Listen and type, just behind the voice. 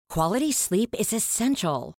Quality sleep is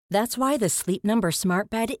essential. That's why the Sleep Number Smart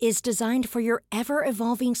Bed is designed for your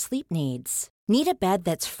ever-evolving sleep needs. Need a bed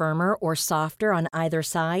that's firmer or softer on either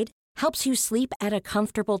side? Helps you sleep at a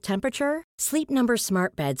comfortable temperature? Sleep Number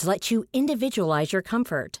Smart Beds let you individualize your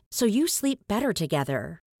comfort, so you sleep better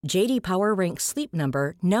together. J.D. Power ranks Sleep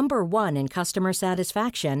Number number 1 in customer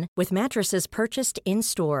satisfaction with mattresses purchased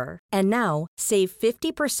in-store. And now, save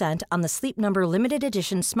 50% on the Sleep Number Limited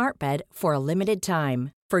Edition Smart Bed for a limited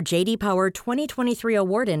time. For J.D. Power 2023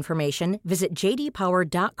 award information, visit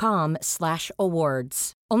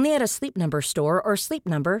jdpower.com/awards. Only at a Sleep Number store or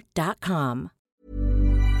sleepnumber.com.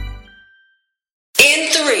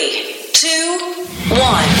 In 3, 2,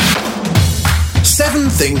 1. 7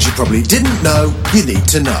 things you probably didn't know you need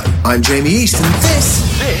to know. I'm Jamie East, and this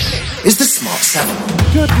is the Smart 7.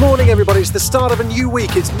 Good morning, everybody. It's the start of a new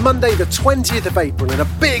week. It's Monday, the 20th of April, and a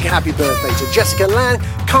big happy birthday to Jessica Lange,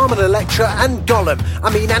 Carmen Electra, and Gollum.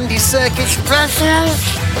 Andy Serkis.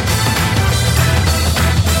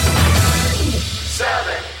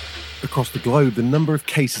 Across the globe, the number of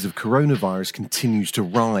cases of coronavirus continues to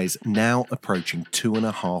rise, now approaching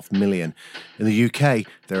 2.5 million. In the UK,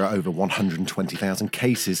 there are over 120,000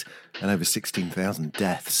 cases and over 16,000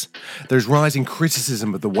 deaths. There's rising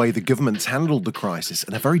criticism of the way the government's handled the crisis,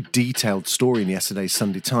 and a very detailed story in yesterday's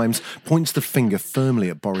Sunday Times points the finger firmly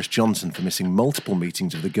at Boris Johnson for missing multiple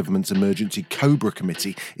meetings of the government's emergency COBRA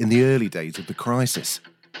committee in the early days of the crisis.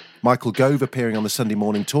 Michael Gove, appearing on the Sunday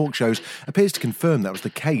morning talk shows, appears to confirm that was the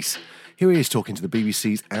case. Here he is talking to the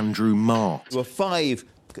BBC's Andrew Marr. There were 5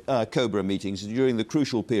 COBRA meetings during the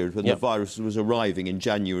crucial period when the virus was arriving in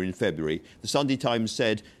January and February. The Sunday Times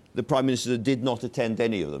said the Prime Minister did not attend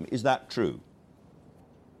any of them. Is that true?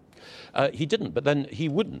 He didn't, but then he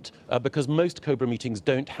wouldn't, because most COBRA meetings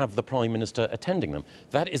don't have the Prime Minister attending them.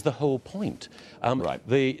 That is the whole point. Right.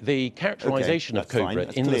 The characterisation of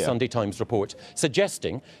COBRA in the Sunday Times report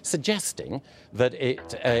suggesting that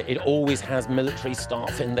it always has military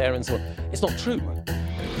staff in there and so on. It's not true.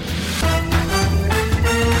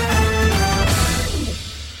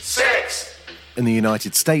 In the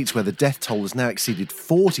United States, where the death toll has now exceeded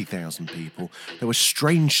 40,000 people, there were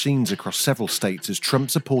strange scenes across several states as Trump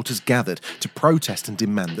supporters gathered to protest and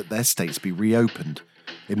demand that their states be reopened.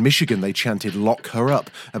 In Michigan, they chanted "Lock her up"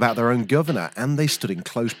 about their own governor, and they stood in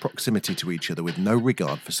close proximity to each other with no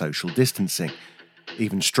regard for social distancing.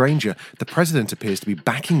 Even stranger, the president appears to be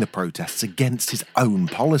backing the protests against his own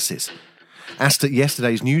policies. Asked at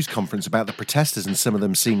yesterday's news conference about the protesters and some of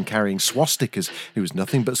them seen carrying swastikas, he was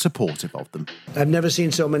nothing but supportive of them. I've never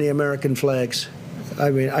seen so many American flags. I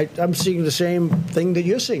mean, I'm seeing the same thing that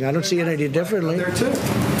you're seeing. I don't see it any differently. There too.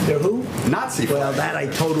 They're who? Nazi flags. Well, that I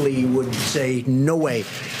totally would say no way.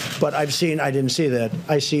 But I didn't see that.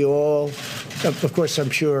 I see all, of course, I'm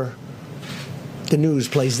sure the news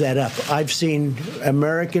plays that up. I've seen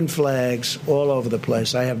American flags all over the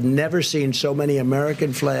place. I have never seen so many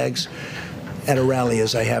American flags at a rally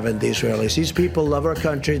as I have in these rallies. These people love our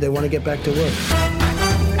country. They want to get back to work.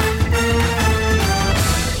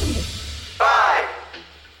 5.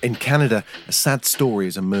 In Canada, a sad story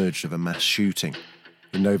has emerged of a mass shooting.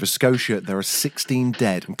 In Nova Scotia, there are 16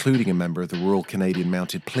 dead, including a member of the Royal Canadian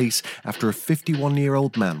Mounted Police, after a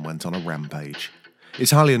 51-year-old man went on a rampage.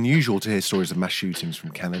 It's highly unusual to hear stories of mass shootings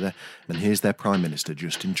from Canada, and here's their Prime Minister,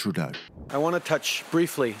 Justin Trudeau. I want to touch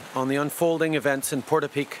briefly on the unfolding events in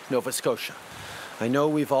Portapique, Nova Scotia. I know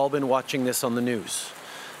we've all been watching this on the news.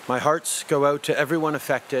 My hearts go out to everyone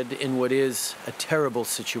affected in what is a terrible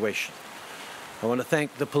situation. I want to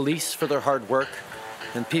thank the police for their hard work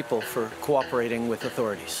and people for cooperating with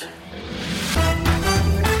authorities.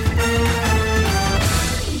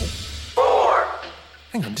 4.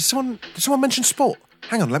 Hang on, did someone mention sport?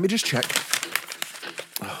 Hang on, let me just check.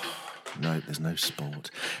 No, there's no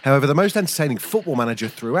sport. However, the most entertaining football manager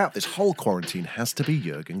throughout this whole quarantine has to be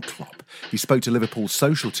Jurgen Klopp. He spoke to Liverpool's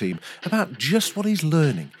social team about just what he's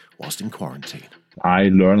learning whilst in quarantine. I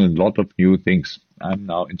learn a lot of new things. I'm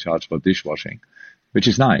now in charge for dishwashing, which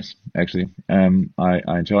is nice, actually. I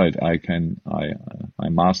enjoy it. I'm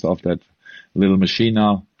master of that little machine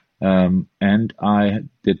now, and I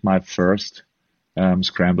did my first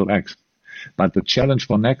scrambled eggs. But the challenge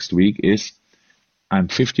for next week is I'm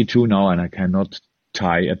 52 now and I cannot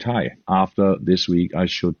tie a tie. After this week, I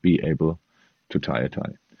should be able to tie a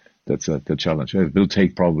tie. That's the challenge. It will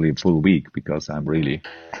take probably a full week because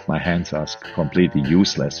my hands are completely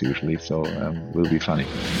useless usually, so it will be funny.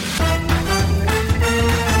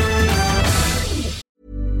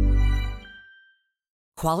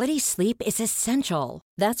 Quality sleep is essential.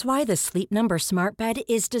 That's why the Sleep Number Smart Bed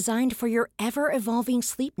is designed for your ever-evolving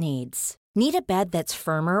sleep needs. Need a bed that's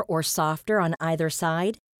firmer or softer on either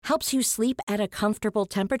side? Helps you sleep at a comfortable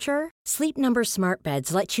temperature? Sleep Number Smart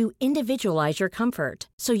Beds let you individualize your comfort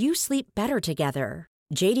so you sleep better together.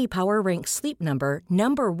 J.D. Power ranks Sleep Number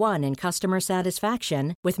number 1 in customer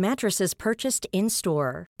satisfaction with mattresses purchased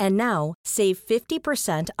in-store. And now, save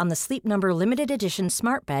 50% on the Sleep Number Limited Edition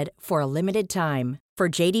Smart Bed for a limited time. For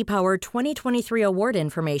J.D. Power 2023 award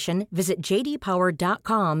information, visit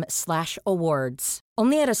jdpower.com/awards.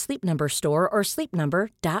 Only at a Sleep Number store or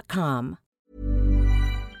sleepnumber.com.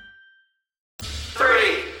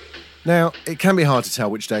 3. Now, it can be hard to tell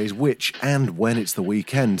which day is which and when it's the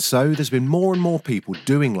weekend, so there's been more and more people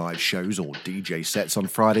doing live shows or DJ sets on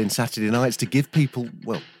Friday and Saturday nights to give people,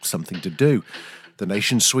 well, something to do. The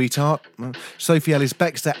nation's sweetheart, Sophie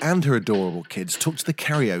Ellis-Bextor, and her adorable kids took to the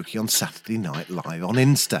karaoke on Saturday Night Live on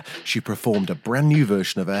Insta. She performed a brand new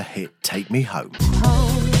version of her hit, Take Me Home.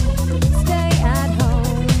 Stay at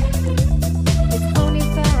home. It's only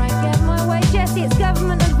fair I get my way. Jessie, it's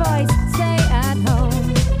government advice. Stay at home.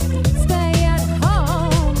 Stay at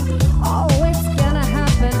home. Oh, it's gonna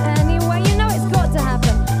happen anyway. You know it's got to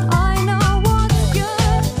happen. I know what's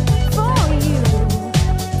good for you.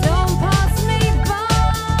 Don't pass me by.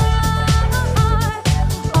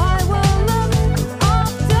 I will look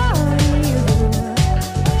after you.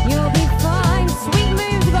 You'll be fine. Sweet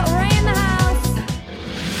moves, got Ray in the house.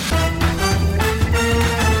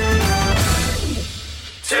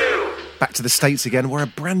 2. Back to the States again, where a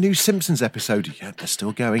brand new Simpsons episode, yeah, they're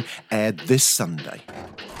still going, aired this Sunday.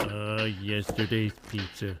 Yesterday's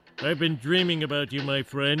pizza. I've been dreaming about you, my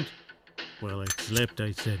friend. While I slept,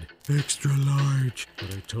 I said, extra large.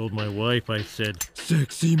 But I told my wife, I said,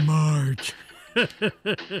 sexy Marge.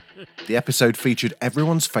 The episode featured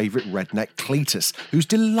everyone's favourite redneck Cletus, who's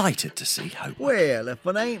delighted to see Homer. Well, if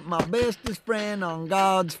it ain't my bestest friend on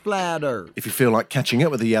God's flat earth. If you feel like catching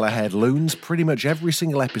up with the yellow-haired loons, pretty much every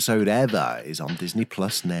single episode ever is on Disney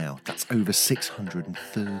Plus now. That's over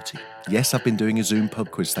 630. Yes, I've been doing a Zoom pub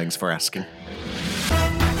quiz, thanks for asking.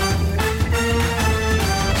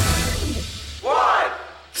 1.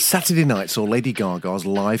 Saturday night saw Lady Gaga's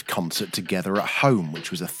live concert Together at Home,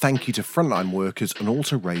 which was a thank you to frontline workers and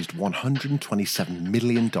also raised $127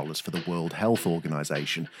 million for the World Health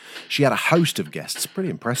Organization. She had a host of guests, pretty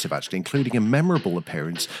impressive actually, including a memorable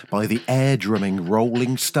appearance by the air-drumming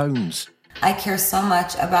Rolling Stones. I care so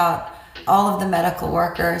much about all of the medical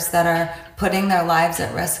workers that are putting their lives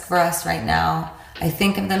at risk for us right now. I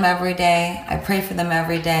think of them every day. I pray for them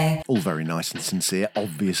every day. All very nice and sincere,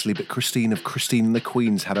 obviously, but Christine of Christine and the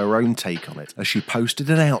Queens had her own take on it as she posted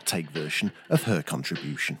an outtake version of her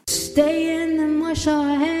contribution. Stay in and wash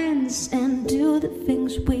our hands and do the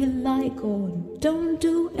things we like, or don't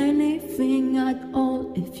do anything at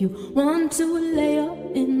all. If you want to lay up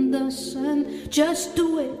in the sun, just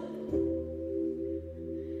do it.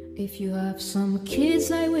 If you have some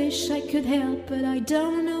kids, I wish I could help, but I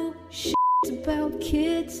don't know shit about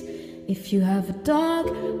kids. If you have a dog,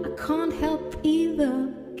 I can't help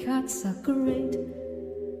either. Cats are great.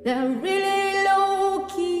 They're really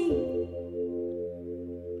low-key.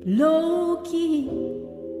 Low-key.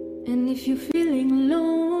 And if you're feeling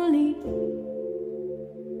lonely,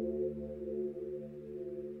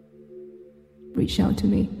 reach out to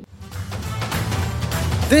me.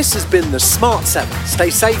 This has been the Smart 7. Stay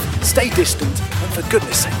safe, stay distant, and for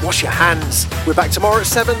goodness sake, wash your hands. We're back tomorrow at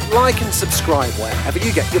 7. Like and subscribe wherever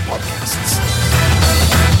you get your podcasts.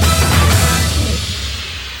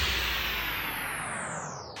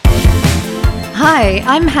 Hi,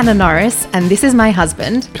 I'm Hannah Norris, and this is my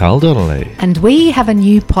husband, Carl Donnelly. And we have a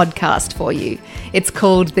new podcast for you. It's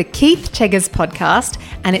called the Keith Cheggers Podcast,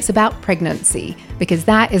 and it's about pregnancy, because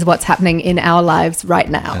that is what's happening in our lives right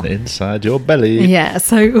now. And inside your belly. Yeah,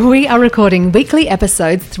 so we are recording weekly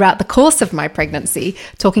episodes throughout the course of my pregnancy,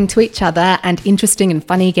 talking to each other and interesting and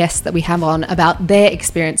funny guests that we have on about their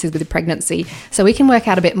experiences with the pregnancy, so we can work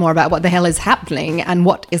out a bit more about what the hell is happening and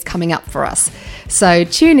what is coming up for us. So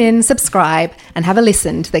tune in, subscribe, and have a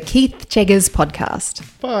listen to the Keith Cheggers Podcast.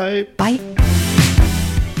 Bye. Bye.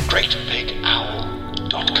 Great Big Owl.